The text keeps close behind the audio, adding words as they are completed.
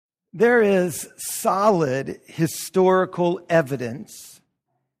There is solid historical evidence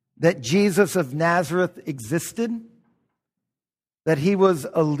that Jesus of Nazareth existed, that he was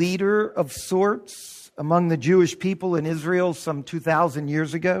a leader of sorts among the Jewish people in Israel some 2,000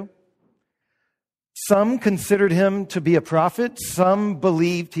 years ago. Some considered him to be a prophet. Some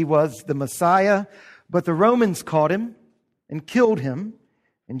believed he was the Messiah, but the Romans caught him and killed him.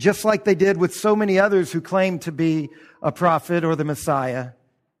 And just like they did with so many others who claimed to be a prophet or the Messiah,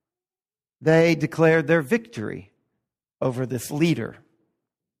 they declared their victory over this leader.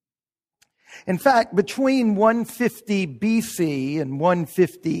 In fact, between 150 BC and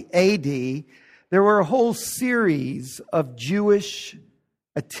 150 AD, there were a whole series of Jewish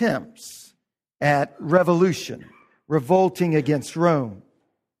attempts at revolution, revolting against Rome.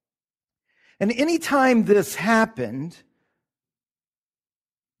 And anytime this happened,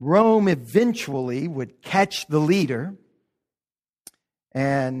 Rome eventually would catch the leader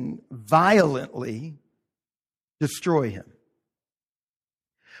and violently destroy him.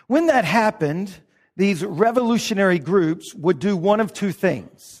 When that happened, these revolutionary groups would do one of two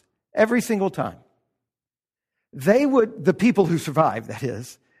things every single time. The people who survived, that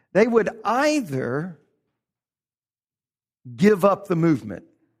is, they would either give up the movement,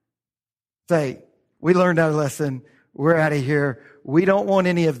 say, we learned our lesson, we're out of here, we don't want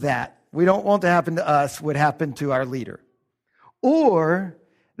any of that. We don't want to happen to us what happened to our leader. Or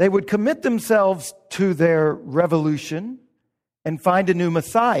they would commit themselves to their revolution and find a new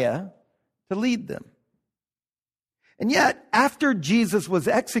Messiah to lead them. And yet, after Jesus was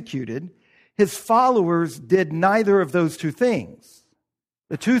executed, his followers did neither of those two things.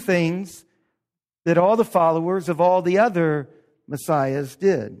 The two things that all the followers of all the other Messiahs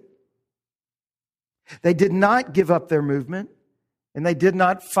did. They did not give up their movement, and they did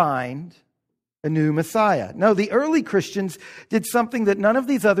not find a new Messiah. No, the early Christians did something that none of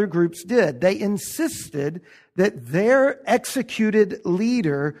these other groups did. They insisted that their executed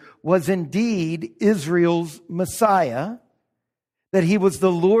leader was indeed Israel's Messiah, that he was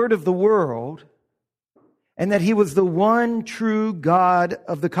the Lord of the world, and that he was the one true God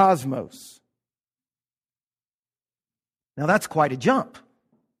of the cosmos. Now that's quite a jump.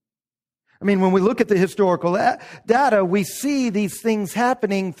 I mean, when we look at the historical data, we see these things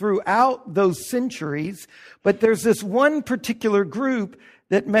happening throughout those centuries, but there's this one particular group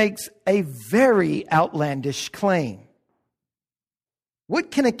that makes a very outlandish claim.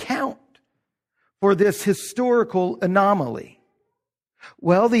 What can account for this historical anomaly?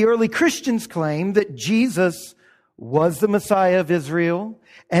 Well, the early Christians claimed that Jesus was the Messiah of Israel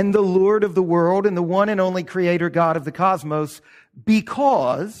and the Lord of the world and the one and only Creator God of the cosmos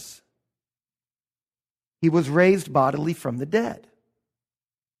because he was raised bodily from the dead.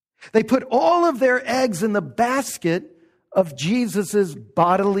 They put all of their eggs in the basket of Jesus'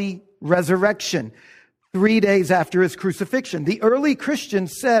 bodily resurrection 3 days after his crucifixion. The early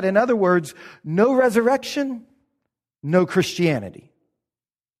Christians said, in other words, no resurrection, no Christianity.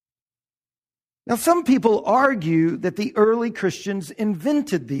 Now, some people argue that the early Christians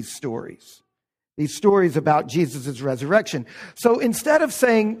invented these stories about Jesus' resurrection. So instead of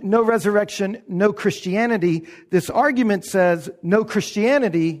saying no resurrection, no Christianity, this argument says no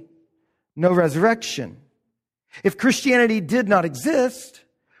Christianity, no resurrection. If Christianity did not exist,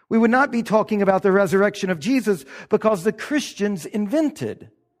 we would not be talking about the resurrection of Jesus because the Christians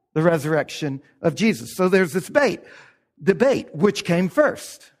invented the resurrection of Jesus. So there's this debate, which came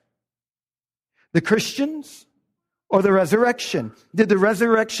first? The Christians or the resurrection? Did the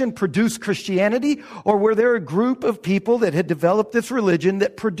resurrection produce Christianity, or were there a group of people that had developed this religion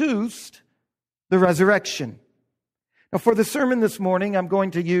that produced the resurrection? Now, for the sermon this morning, I'm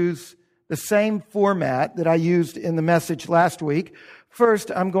going to use the same format that I used in the message last week.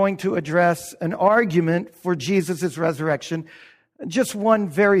 First, I'm going to address an argument for Jesus' resurrection, just one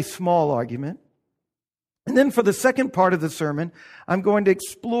very small argument. And then for the second part of the sermon, I'm going to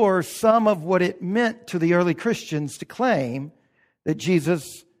explore some of what it meant to the early Christians to claim that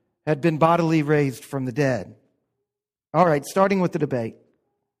Jesus had been bodily raised from the dead. All right, starting with the debate.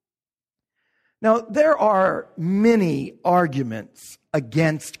 Now, there are many arguments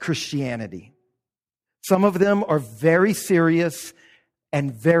against Christianity. Some of them are very serious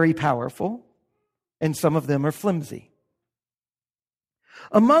and very powerful, and some of them are flimsy.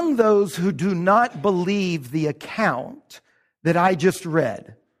 Among those who do not believe the account that I just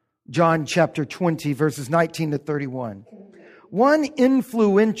read, John chapter 20, verses 19 to 31, one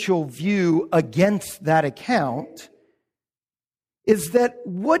influential view against that account is that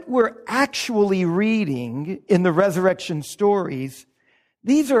what we're actually reading in the resurrection stories,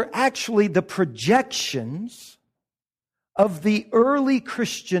 these are actually the projections of the early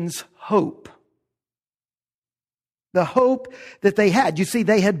Christians' hope. The hope that they had. You see,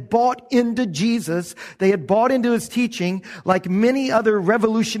 they had bought into Jesus. They had bought into his teaching. Like many other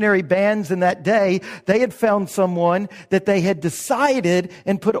revolutionary bands in that day, they had found someone that they had decided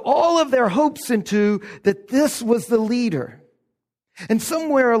and put all of their hopes into, that this was the leader. And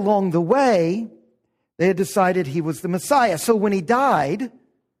somewhere along the way, they had decided he was the Messiah. So when he died,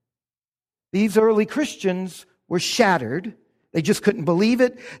 these early Christians were shattered. They just couldn't believe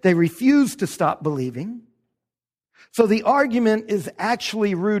it. They refused to stop believing. So the argument is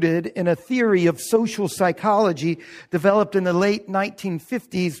actually rooted in a theory of social psychology developed in the late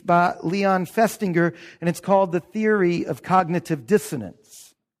 1950s by Leon Festinger, and it's called the theory of cognitive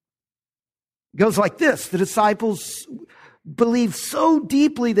dissonance. It goes like this. The disciples believed so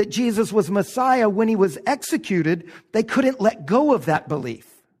deeply that Jesus was Messiah when he was executed, they couldn't let go of that belief.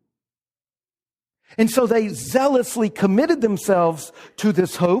 And so they zealously committed themselves to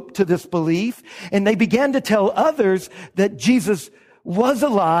this hope, to this belief, and they began to tell others that Jesus was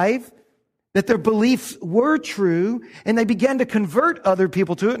alive, that their beliefs were true, and they began to convert other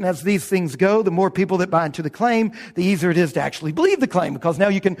people to it. And as these things go, the more people that buy into the claim, the easier it is to actually believe the claim, because now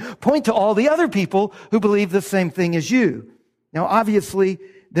you can point to all the other people who believe the same thing as you. Now, obviously,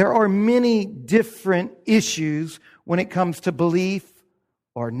 there are many different issues when it comes to belief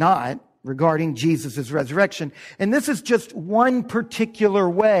or not regarding Jesus' resurrection. And this is just one particular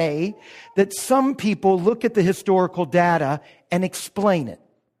way that some people look at the historical data and explain it.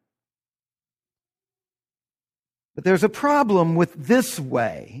 But there's a problem with this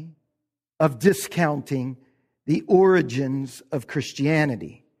way of discounting the origins of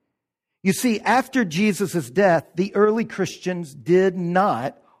Christianity. You see, after Jesus' death, the early Christians did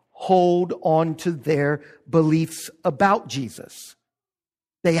not hold on to their beliefs about Jesus.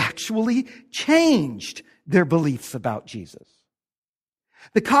 They actually changed their beliefs about Jesus.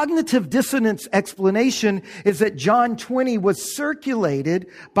 The cognitive dissonance explanation is that John 20 was circulated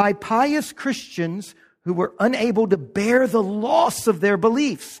by pious Christians who were unable to bear the loss of their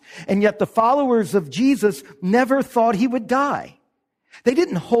beliefs. And yet the followers of Jesus never thought he would die. They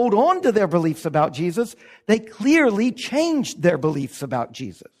didn't hold on to their beliefs about Jesus. They clearly changed their beliefs about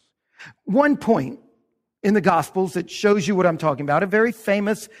Jesus. One point in the Gospels that shows you what I'm talking about, a very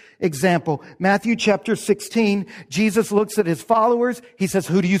famous example. Matthew chapter 16, Jesus looks at his followers. He says,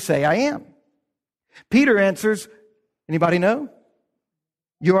 "Who do you say I am?" Peter answers, "Anybody know?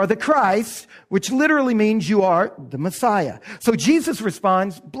 You are the Christ," which literally means you are the Messiah. So Jesus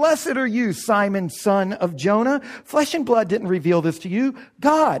responds, "Blessed are you, Simon, son of Jonah. Flesh and blood didn't reveal this to you.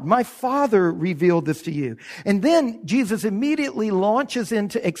 God, my Father, revealed this to you." And then Jesus immediately launches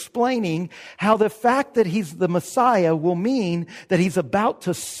into explaining how the fact that he's the Messiah will mean that he's about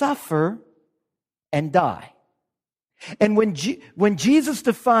to suffer and die. And when Jesus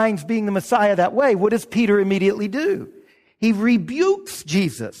defines being the Messiah that way, what does Peter immediately do? He rebukes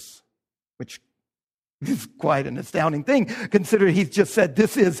Jesus, which is quite an astounding thing, considering he's just said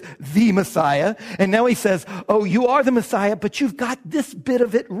this is the Messiah. And now he says, "Oh, you are the Messiah, but you've got this bit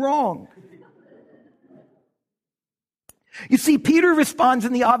of it wrong." You see, Peter responds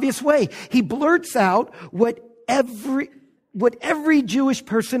in the obvious way. He blurts out what every Jewish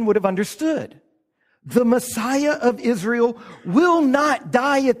person would have understood. The Messiah of Israel will not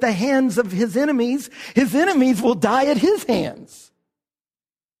die at the hands of his enemies. His enemies will die at his hands.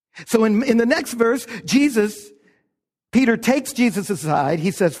 So in the next verse, Peter takes Jesus aside.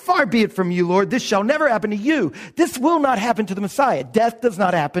 He says, "Far be it from you, Lord. This shall never happen to you." This will not happen to the Messiah. Death does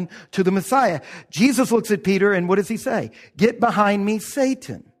not happen to the Messiah. Jesus looks at Peter and what does he say? "Get behind me,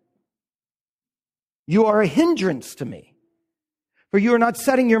 Satan. You are a hindrance to me. For you are not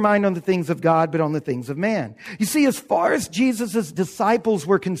setting your mind on the things of God, but on the things of man." You see, as far as Jesus' disciples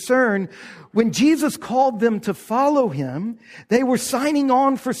were concerned, when Jesus called them to follow him, they were signing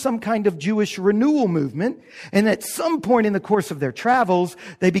on for some kind of Jewish renewal movement. And at some point in the course of their travels,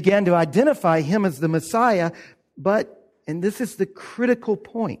 they began to identify him as the Messiah. But, and this is the critical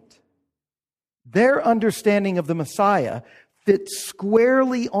point, their understanding of the Messiah fit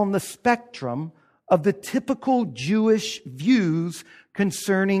squarely on the spectrum of the typical Jewish views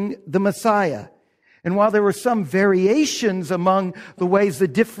concerning the Messiah. And while there were some variations among the ways the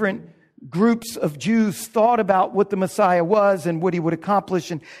different groups of Jews thought about what the Messiah was and what he would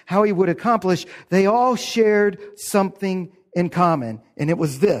accomplish and how he would accomplish, they all shared something in common. And it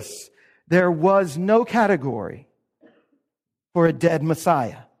was this: there was no category for a dead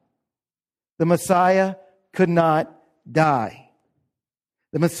Messiah. The Messiah could not die.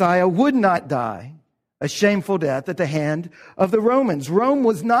 The Messiah would not die a shameful death at the hand of the Romans. Rome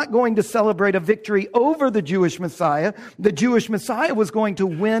was not going to celebrate a victory over the Jewish Messiah. The Jewish Messiah was going to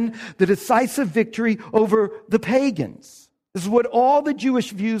win the decisive victory over the pagans. This is what all the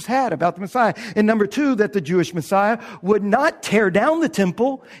Jewish views had about the Messiah. And number two, that the Jewish Messiah would not tear down the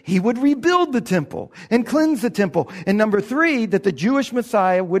temple. He would rebuild the temple and cleanse the temple. And number three, that the Jewish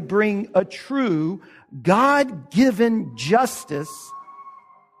Messiah would bring a true God-given justice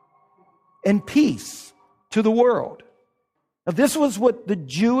and peace to the world. Now, this was what the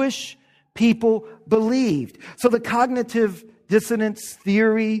Jewish people believed. So the cognitive dissonance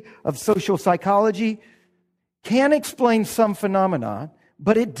theory of social psychology can explain some phenomena,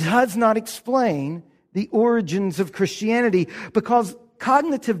 but it does not explain the origins of Christianity, because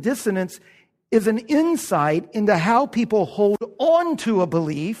cognitive dissonance is an insight into how people hold on to a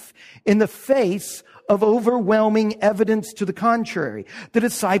belief in the face of overwhelming evidence to the contrary. The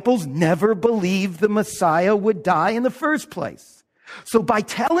disciples never believed the Messiah would die in the first place. So by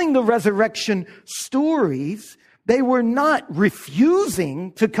telling the resurrection stories, they were not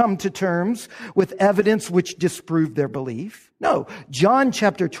refusing to come to terms with evidence which disproved their belief. No, John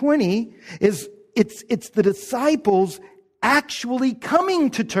chapter 20 it's the disciples actually coming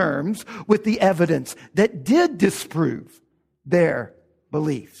to terms with the evidence that did disprove their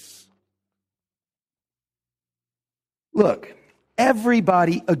beliefs. Look,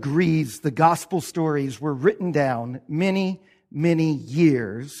 everybody agrees the gospel stories were written down many, many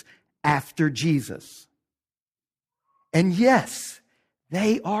years after Jesus. And yes,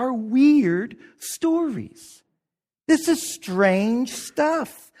 they are weird stories. This is strange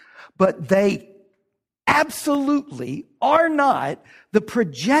stuff, but they absolutely are not the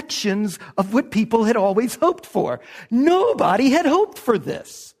projections of what people had always hoped for. Nobody had hoped for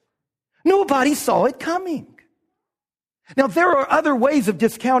this. Nobody saw it coming. Now, there are other ways of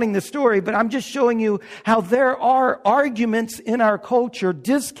discounting the story, but I'm just showing you how there are arguments in our culture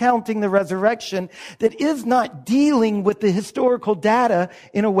discounting the resurrection that is not dealing with the historical data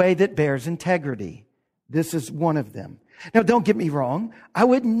in a way that bears integrity. This is one of them. Now, don't get me wrong. I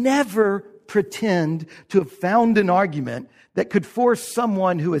would never pretend to have found an argument that could force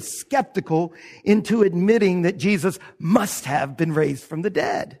someone who is skeptical into admitting that Jesus must have been raised from the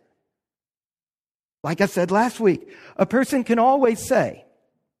dead. Like I said last week, a person can always say,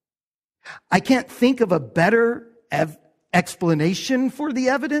 I can't think of a better explanation for the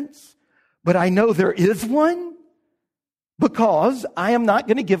evidence, but I know there is one because I am not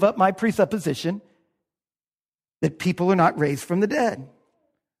going to give up my presupposition that people are not raised from the dead.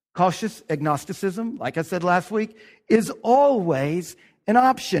 Cautious agnosticism, like I said last week, is always an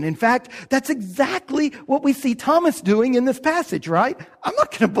option. In fact, that's exactly what we see Thomas doing in this passage, right? I'm not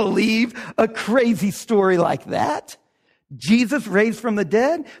going to believe a crazy story like that. Jesus raised from the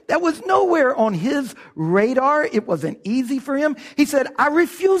dead? That was nowhere on his radar. It wasn't easy for him. He said, I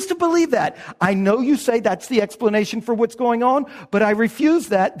refuse to believe that. I know you say that's the explanation for what's going on, but I refuse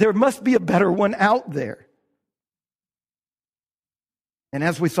that. There must be a better one out there. And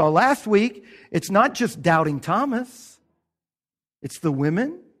as we saw last week, it's not just doubting Thomas. It's the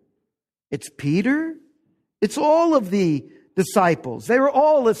women. It's Peter. It's all of the disciples. They were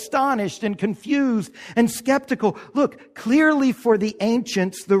all astonished and confused and skeptical. Look, clearly for the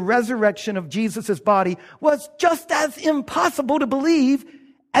ancients, the resurrection of Jesus' body was just as impossible to believe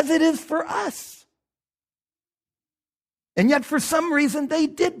as it is for us. And yet, for some reason, they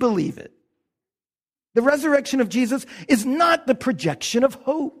did believe it. The resurrection of Jesus is not the projection of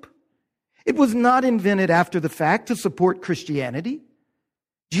hope. It was not invented after the fact to support Christianity.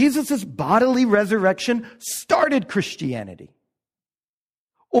 Jesus' bodily resurrection started Christianity.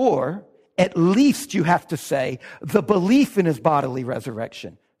 Or, at least you have to say, the belief in his bodily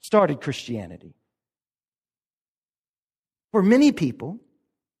resurrection started Christianity. For many people,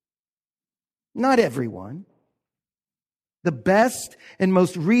 not everyone, the best and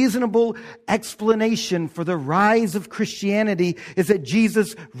most reasonable explanation for the rise of Christianity is that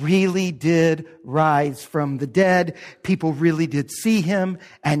Jesus really did rise from the dead. People really did see him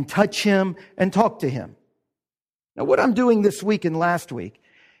and touch him and talk to him. Now, what I'm doing this week and last week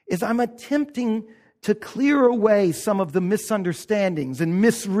is I'm attempting to clear away some of the misunderstandings and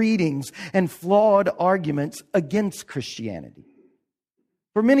misreadings and flawed arguments against Christianity.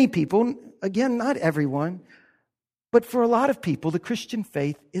 For many people, again, not everyone, but for a lot of people, the Christian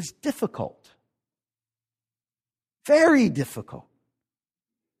faith is difficult. Very difficult.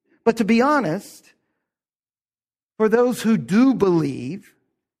 But to be honest, for those who do believe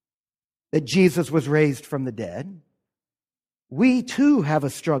that Jesus was raised from the dead, we too have a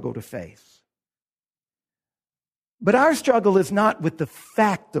struggle to face. But our struggle is not with the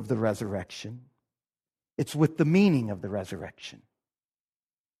fact of the resurrection. It's with the meaning of the resurrection.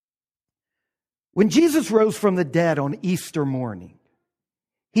 When Jesus rose from the dead on Easter morning,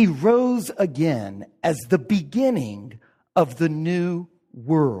 he rose again as the beginning of the new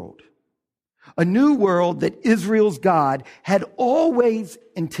world. A new world that Israel's God had always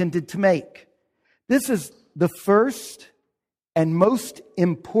intended to make. This is the first and most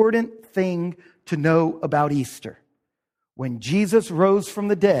important thing to know about Easter. When Jesus rose from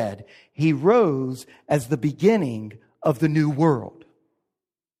the dead, he rose as the beginning of the new world.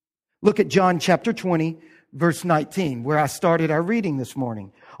 Look at John chapter 20, verse 19, where I started our reading this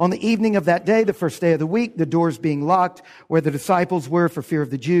morning. On the evening of that day, the first day of the week, the doors being locked where the disciples were for fear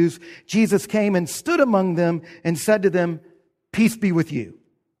of the Jews, Jesus came and stood among them and said to them, "Peace be with you."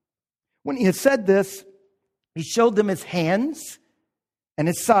 When he had said this, he showed them his hands and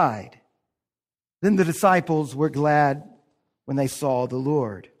his side. Then the disciples were glad when they saw the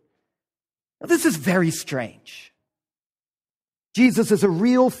Lord. Now, this is very strange. Jesus is a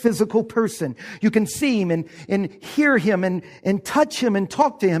real physical person. You can see him and hear him and touch him and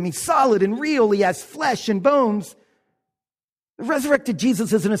talk to him. He's solid and real. He has flesh and bones. The resurrected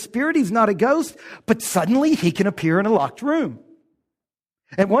Jesus isn't a spirit. He's not a ghost. But suddenly he can appear in a locked room.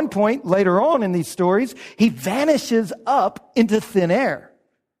 At one point, later on in these stories, he vanishes up into thin air.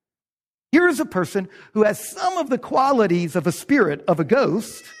 Here is a person who has some of the qualities of a spirit, of a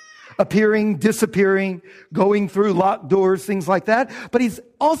ghost, appearing, disappearing, going through locked doors, things like that. But he's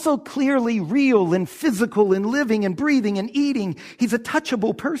also clearly real and physical and living and breathing and eating. He's a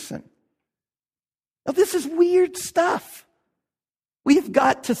touchable person. Now, this is weird stuff. We've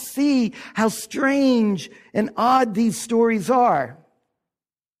got to see how strange and odd these stories are.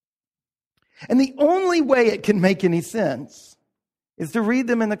 And the only way it can make any sense is to read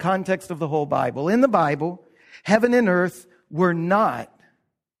them in the context of the whole Bible. In the Bible, heaven and earth were not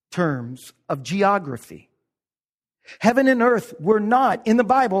terms of geography. Heaven and earth were not, in the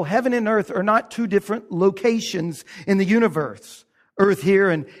Bible, heaven and earth are not two different locations in the universe. Earth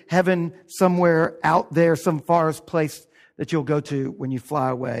here and heaven somewhere out there, some farthest place that you'll go to when you fly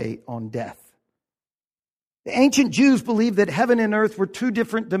away on death. The ancient Jews believed that heaven and earth were two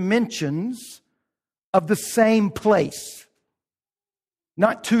different dimensions of the same place,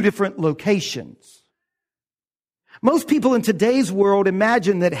 not two different locations. Most people in today's world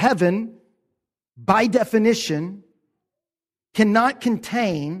imagine that heaven, by definition, cannot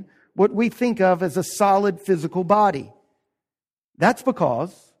contain what we think of as a solid physical body. That's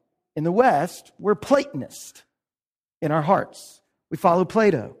because in the West, we're Platonist in our hearts. We follow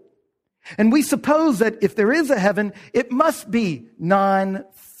Plato. And we suppose that if there is a heaven, it must be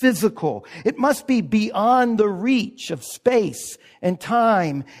non-physical. It must be beyond the reach of space and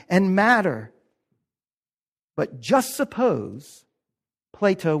time and matter. But just suppose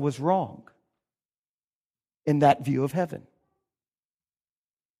Plato was wrong in that view of heaven.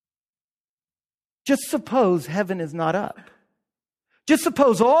 Just suppose heaven is not up. Just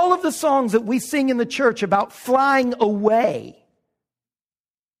suppose all of the songs that we sing in the church about flying away.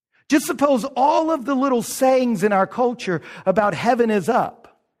 Just suppose all of the little sayings in our culture about heaven is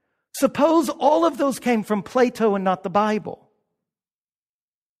up. Suppose all of those came from Plato and not the Bible.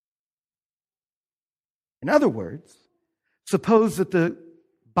 In other words, suppose that the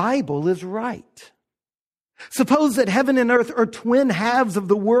Bible is right. Suppose that heaven and earth are twin halves of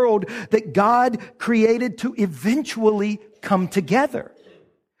the world that God created to eventually come together.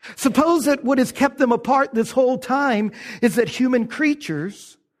 Suppose that what has kept them apart this whole time is that human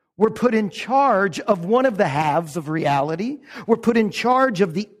creatures were put in charge of one of the halves of reality, were put in charge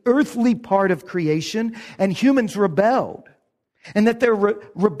of the earthly part of creation, and humans rebelled. And that their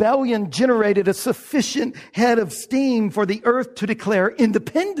rebellion generated a sufficient head of steam for the earth to declare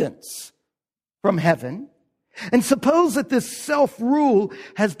independence from heaven. And suppose that this self-rule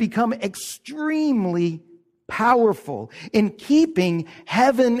has become extremely powerful in keeping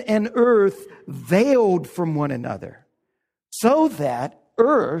heaven and earth veiled from one another, so that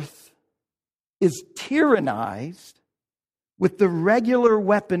earth is tyrannized with the regular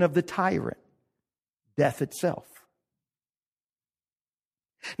weapon of the tyrant, death itself.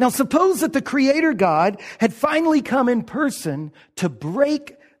 Now, suppose that the Creator God had finally come in person to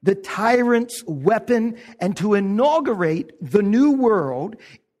break the tyrant's weapon and to inaugurate the new world,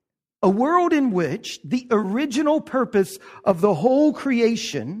 a world in which the original purpose of the whole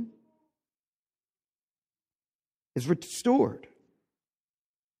creation is restored.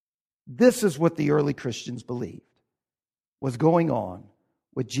 This is what the early Christians believed was going on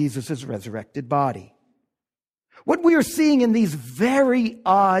with Jesus' resurrected body. What we are seeing in these very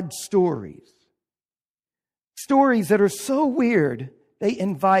odd stories that are so weird, they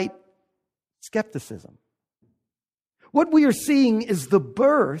invite skepticism. What we are seeing is the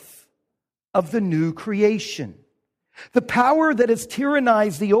birth of the new creation. The power that has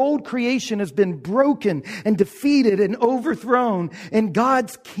tyrannized the old creation has been broken and defeated and overthrown, and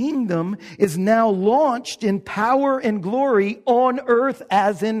God's kingdom is now launched in power and glory on earth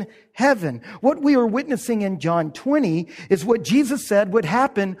as in heaven. What we are witnessing in John 20 is what Jesus said would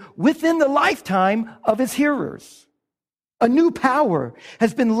happen within the lifetime of his hearers. A new power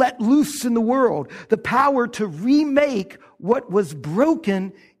has been let loose in the world, the power to remake what was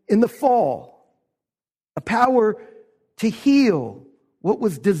broken in the fall, a power to heal what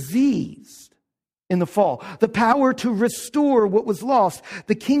was diseased in the fall, the power to restore what was lost.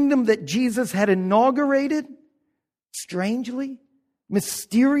 The kingdom that Jesus had inaugurated, strangely,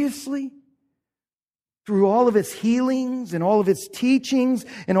 mysteriously, through all of his healings and all of his teachings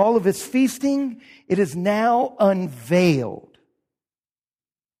and all of his feasting, it is now unveiled.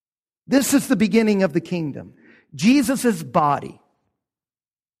 This is the beginning of the kingdom. Jesus' body.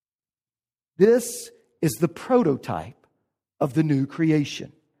 This is the prototype of the new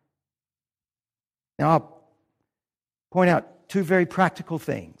creation. Now, I'll point out two very practical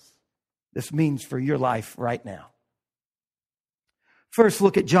things this means for your life right now. First,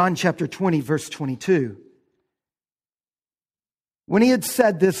 look at John chapter 20, verse 22. When he had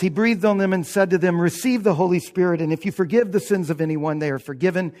said this, he breathed on them and said to them, "Receive the Holy Spirit, and if you forgive the sins of anyone, they are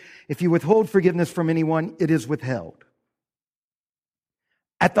forgiven. If you withhold forgiveness from anyone, it is withheld."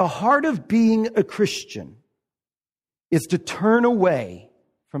 At the heart of being a Christian is to turn away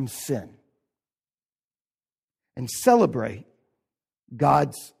from sin and celebrate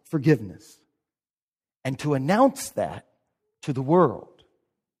God's forgiveness and to announce that to the world.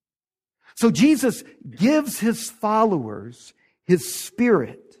 So Jesus gives his followers his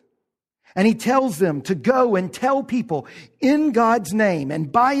Spirit, and he tells them to go and tell people in God's name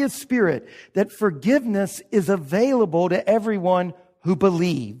and by his Spirit that forgiveness is available to everyone who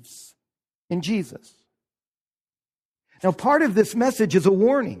believes in Jesus. Now, part of this message is a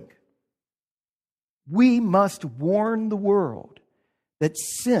warning. We must warn the world that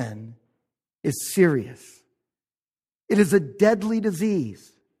sin is serious. It is a deadly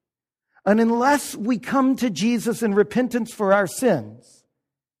disease. And unless we come to Jesus in repentance for our sins,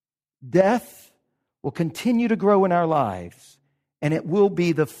 death will continue to grow in our lives, and it will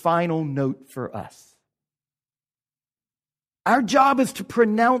be the final note for us. Our job is to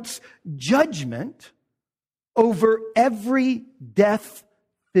pronounce judgment over every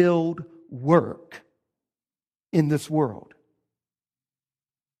death-filled work in this world.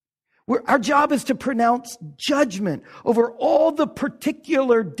 Our job is to pronounce judgment over all the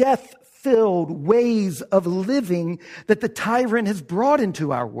particular death-filled ways of living that the tyrant has brought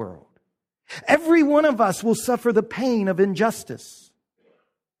into our world. Every one of us will suffer the pain of injustice,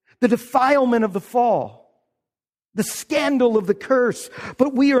 the defilement of the fall, the scandal of the curse,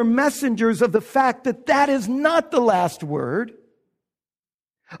 but we are messengers of the fact that that is not the last word.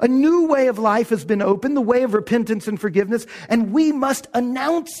 A new way of life has been opened, the way of repentance and forgiveness, and we must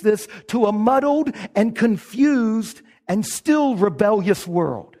announce this to a muddled and confused and still rebellious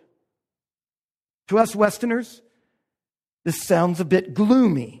world. To us Westerners, this sounds a bit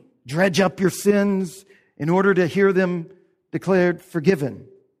gloomy. Dredge up your sins in order to hear them declared forgiven.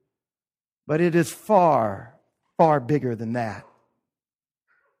 But it is far, far bigger than that.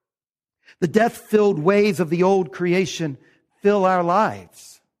 The death-filled ways of the old creation fill our lives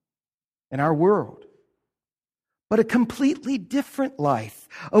and our world. But a completely different life,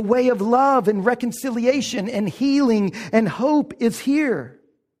 a way of love and reconciliation and healing and hope is here.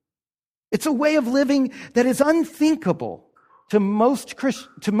 It's a way of living that is unthinkable to most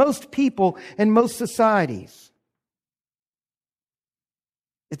people and most societies.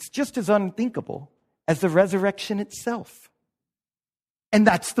 It's just as unthinkable as the resurrection itself. And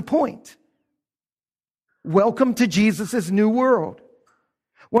that's the point. Welcome to Jesus' new world.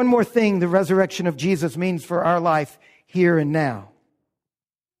 One more thing the resurrection of Jesus means for our life here and now.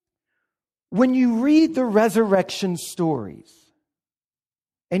 When you read the resurrection stories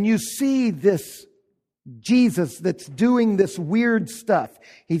and you see this Jesus that's doing this weird stuff.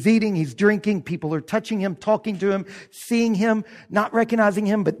 He's eating, he's drinking, people are touching him, talking to him, seeing him, not recognizing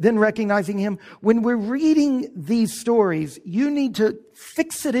him, but then recognizing him. When we're reading these stories, you need to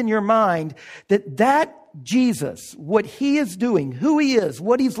fix it in your mind that Jesus, what he is doing, who he is,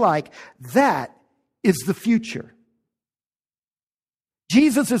 what he's like, that is the future.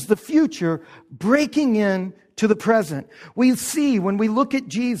 Jesus is the future breaking in to the present. We see when we look at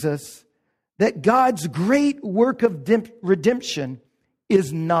Jesus that God's great work of redemption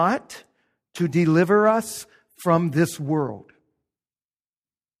is not to deliver us from this world.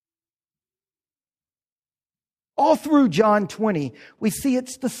 All through John 20, we see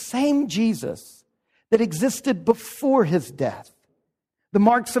it's the same Jesus that existed before his death. The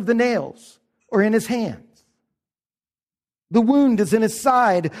marks of the nails are in his hands. The wound is in his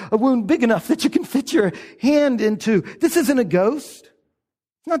side, a wound big enough that you can fit your hand into. This isn't a ghost.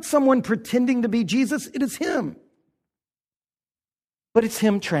 It's not someone pretending to be Jesus. It is him. But it's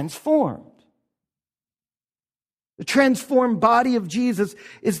him transformed. The transformed body of Jesus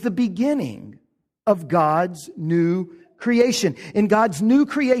is the beginning of God's new creation. In God's new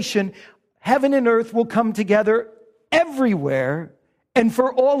creation, heaven and earth will come together everywhere and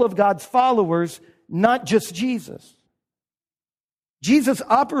for all of God's followers, not just Jesus. Jesus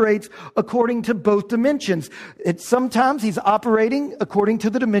operates according to both dimensions. Sometimes he's operating according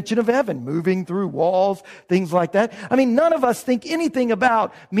to the dimension of heaven, moving through walls, things like that. I mean, none of us think anything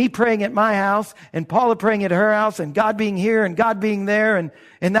about me praying at my house and Paula praying at her house and God being here and God being there and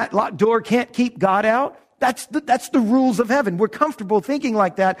that locked door can't keep God out. That's the rules of heaven. We're comfortable thinking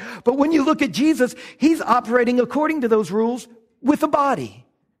like that. But when you look at Jesus, he's operating according to those rules with a body.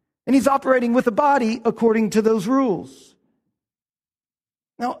 And he's operating with a body according to those rules.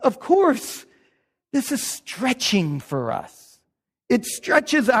 Now, of course, this is stretching for us. It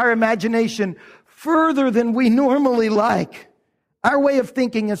stretches our imagination further than we normally like. Our way of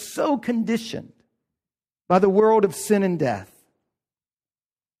thinking is so conditioned by the world of sin and death.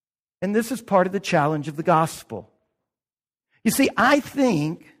 And this is part of the challenge of the gospel. You see, I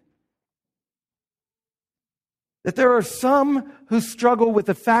think that there are some who struggle with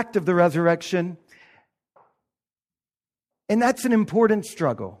the fact of the resurrection. And that's an important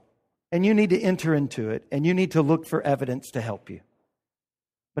struggle. And you need to enter into it. And you need to look for evidence to help you.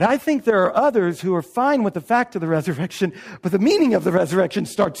 But I think there are others who are fine with the fact of the resurrection, but the meaning of the resurrection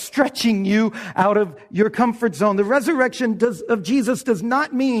starts stretching you out of your comfort zone. The resurrection of Jesus does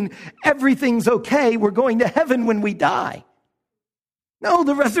not mean everything's okay. We're going to heaven when we die. No,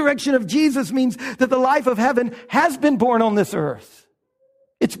 the resurrection of Jesus means that the life of heaven has been born on this earth.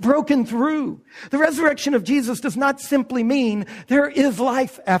 It's broken through. The resurrection of Jesus does not simply mean there is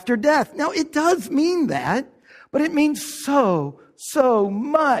life after death. Now, it does mean that, but it means so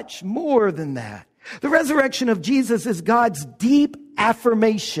much more than that. The resurrection of Jesus is God's deep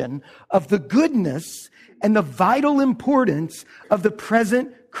affirmation of the goodness and the vital importance of the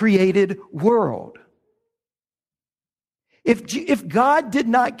present created world. If God did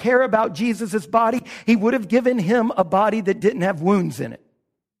not care about Jesus' body, he would have given him a body that didn't have wounds in it.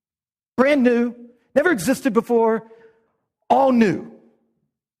 Brand new, never existed before, all new.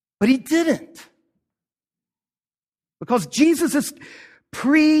 But he didn't. Because Jesus'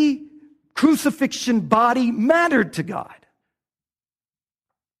 pre-crucifixion body mattered to God.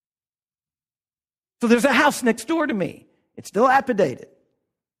 So there's a house next door to me. It's dilapidated.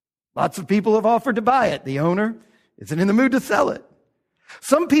 Lots of people have offered to buy it. The owner isn't in the mood to sell it.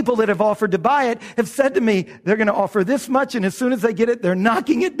 Some people that have offered to buy it have said to me, they're going to offer this much, and as soon as they get it, they're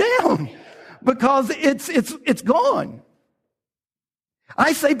knocking it down because it's gone.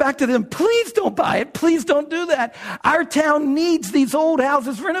 I say back to them, please don't buy it. Please don't do that. Our town needs these old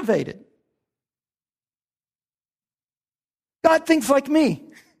houses renovated. God thinks like me.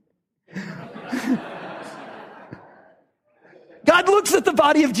 God looks at the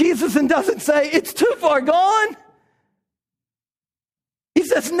body of Jesus and doesn't say, it's too far gone. He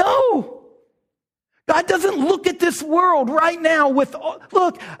says, no. God doesn't look at this world right now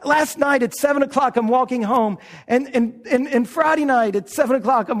look, last night at 7 o'clock, I'm walking home. And Friday night at 7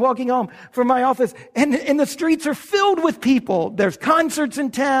 o'clock, I'm walking home from my office. And the streets are filled with people. There's concerts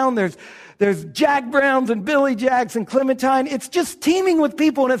in town. There's Jack Browns and Billy Jacks and Clementine. It's just teeming with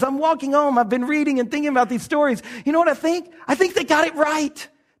people. And as I'm walking home, I've been reading and thinking about these stories. You know what I think? I think they got it right.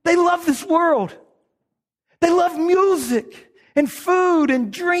 They love this world. They love music and food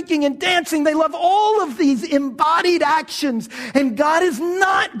and drinking and dancing. They love all of these embodied actions. And God is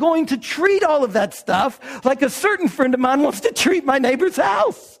not going to treat all of that stuff like a certain friend of mine wants to treat my neighbor's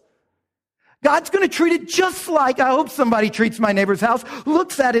house. God's going to treat it just like I hope somebody treats my neighbor's house,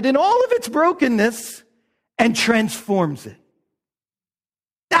 looks at it in all of its brokenness and transforms it.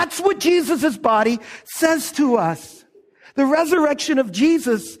 That's what Jesus' body says to us. The resurrection of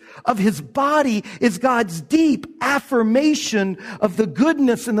Jesus, of his body, is God's deep affirmation of the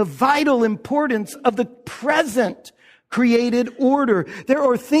goodness and the vital importance of the present created order. There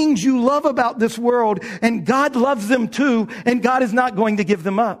are things you love about this world, and God loves them too, and God is not going to give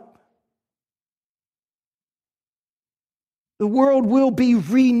them up. The world will be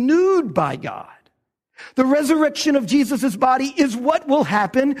renewed by God. The resurrection of Jesus' body is what will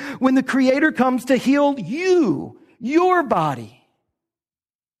happen when the Creator comes to heal you. Your body,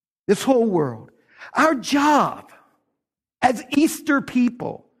 this whole world. Our job as Easter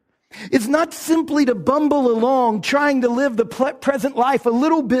people is not simply to bumble along trying to live the present life a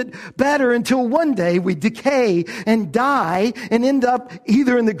little bit better until one day we decay and die and end up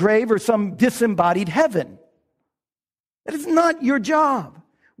either in the grave or some disembodied heaven. That is not your job.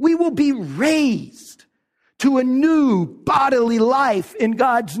 We will be raised to a new bodily life in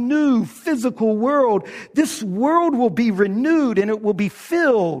God's new physical world. This world will be renewed and it will be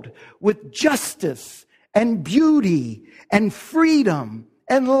filled with justice and beauty and freedom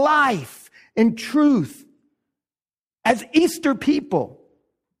and life and truth. As Easter people,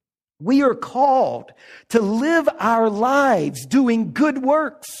 we are called to live our lives doing good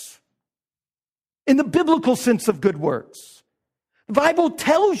works. In the biblical sense of good works. The Bible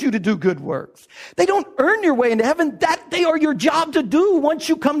tells you to do good works. They don't earn your way into heaven. They are your job to do once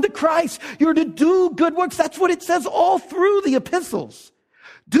you come to Christ. You're to do good works. That's what it says all through the epistles.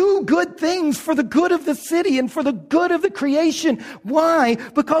 Do good things for the good of the city and for the good of the creation. Why?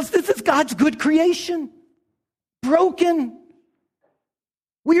 Because this is God's good creation. Broken.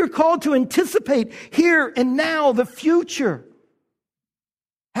 We are called to anticipate here and now the future.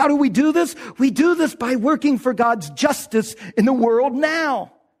 How do we do this? We do this by working for God's justice in the world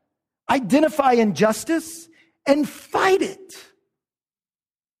now. Identify injustice and fight it.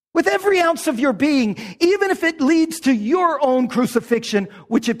 With every ounce of your being, even if it leads to your own crucifixion,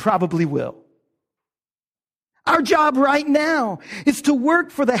 which it probably will. Our job right now is to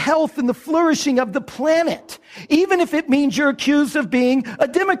work for the health and the flourishing of the planet, even if it means you're accused of being a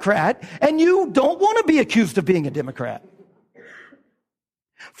Democrat and you don't want to be accused of being a Democrat.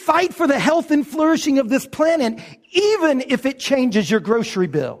 Fight for the health and flourishing of this planet, even if it changes your grocery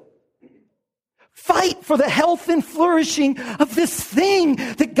bill. Fight for the health and flourishing of this thing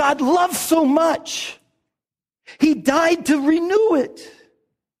that God loves so much. He died to renew it.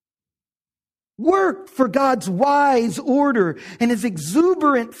 Work for God's wise order and His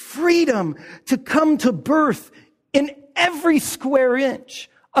exuberant freedom to come to birth in every square inch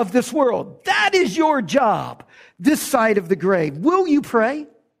of this world. That is your job this side of the grave. Will you pray?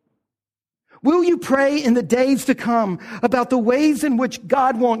 Will you pray in the days to come about the ways in which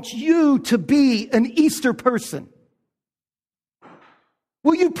God wants you to be an Easter person?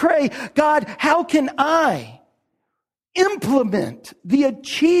 Will you pray, God, how can I implement the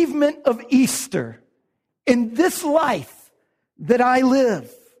achievement of Easter in this life that I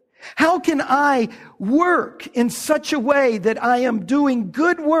live? How can I work in such a way that I am doing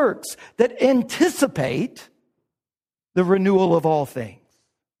good works that anticipate the renewal of all things?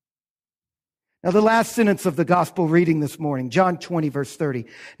 Now, the last sentence of the gospel reading this morning, John 20, verse 30.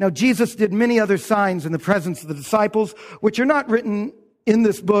 Now, Jesus did many other signs in the presence of the disciples, which are not written in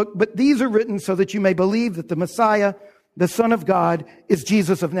this book, but these are written so that you may believe that the Messiah, the Son of God, is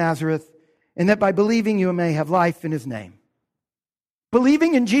Jesus of Nazareth, and that by believing you may have life in His name.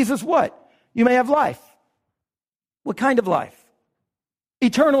 Believing in Jesus what? You may have life. What kind of life?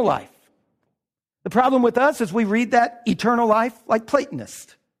 Eternal life. The problem with us is we read that eternal life like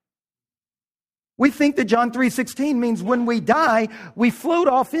Platonists. We think that John 3:16 means when we die, we float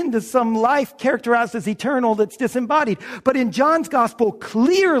off into some life characterized as eternal that's disembodied. But in John's gospel,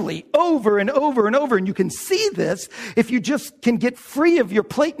 clearly, over and over and over, and you can see this if you just can get free of your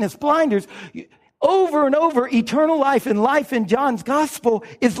Platonist blinders, over and over, eternal life and life in John's gospel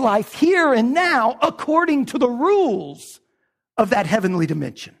is life here and now according to the rules of that heavenly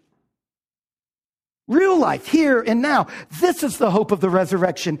dimension. Real life, here and now. This is the hope of the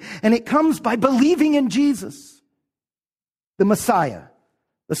resurrection, and it comes by believing in Jesus. The Messiah,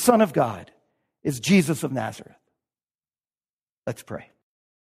 the Son of God, is Jesus of Nazareth. Let's pray.